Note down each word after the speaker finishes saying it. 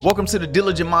Welcome to the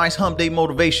Diligent Minds Humpday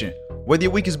Motivation. Whether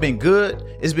your week has been good,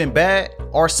 it's been bad,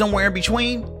 or somewhere in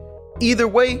between, either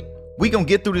way, we gonna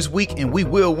get through this week and we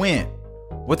will win.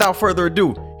 Without further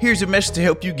ado, here's your message to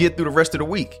help you get through the rest of the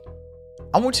week.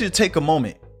 I want you to take a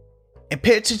moment and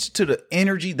pay attention to the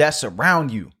energy that's around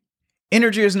you.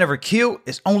 Energy is never killed,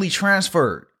 it's only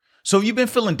transferred. So if you've been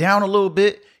feeling down a little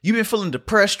bit, you've been feeling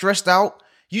depressed, stressed out,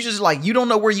 you don't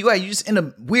know where you at, you're just in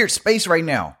a weird space right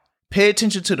now. Pay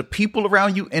attention to the people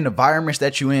around you and environments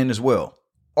that you're in as well.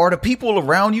 Are the people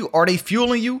around you, are they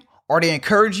fueling you? Are they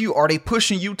encouraging you? Are they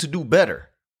pushing you to do better?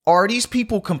 Are these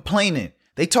people complaining?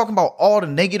 They talking about all the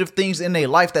negative things in their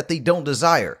life that they don't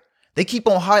desire. They keep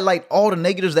on highlight all the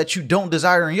negatives that you don't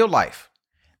desire in your life.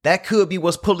 That could be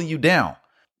what's pulling you down.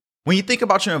 When you think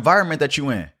about your environment that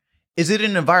you're in, is it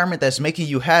an environment that's making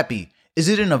you happy? Is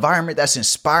it an environment that's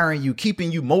inspiring you,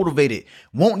 keeping you motivated,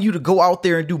 wanting you to go out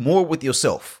there and do more with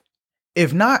yourself?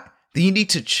 If not, then you need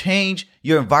to change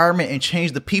your environment and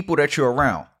change the people that you're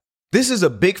around. This is a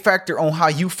big factor on how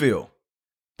you feel.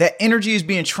 That energy is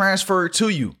being transferred to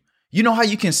you. You know how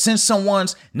you can sense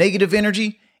someone's negative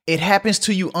energy? It happens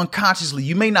to you unconsciously.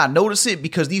 You may not notice it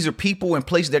because these are people and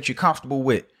places that you're comfortable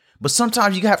with. But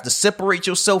sometimes you have to separate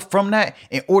yourself from that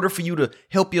in order for you to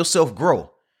help yourself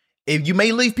grow. If you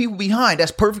may leave people behind,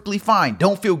 that's perfectly fine.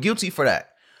 Don't feel guilty for that.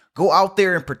 Go out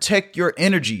there and protect your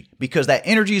energy because that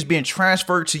energy is being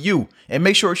transferred to you, and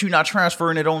make sure that you're not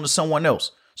transferring it on to someone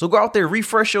else. So go out there,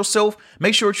 refresh yourself,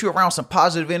 make sure that you're around some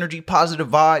positive energy, positive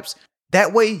vibes.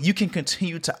 That way you can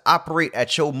continue to operate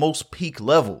at your most peak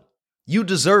level. You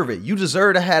deserve it. You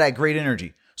deserve to have that great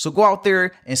energy. So go out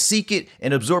there and seek it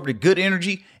and absorb the good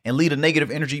energy and leave the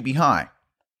negative energy behind.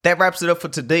 That wraps it up for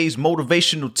today's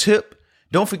motivational tip.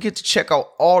 Don't forget to check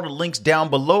out all the links down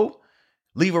below.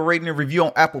 Leave a rating and review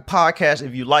on Apple Podcasts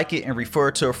if you like it and refer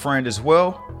it to a friend as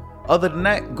well. Other than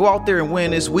that, go out there and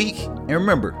win this week. And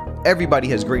remember, everybody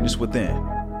has greatness within,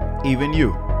 even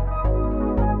you.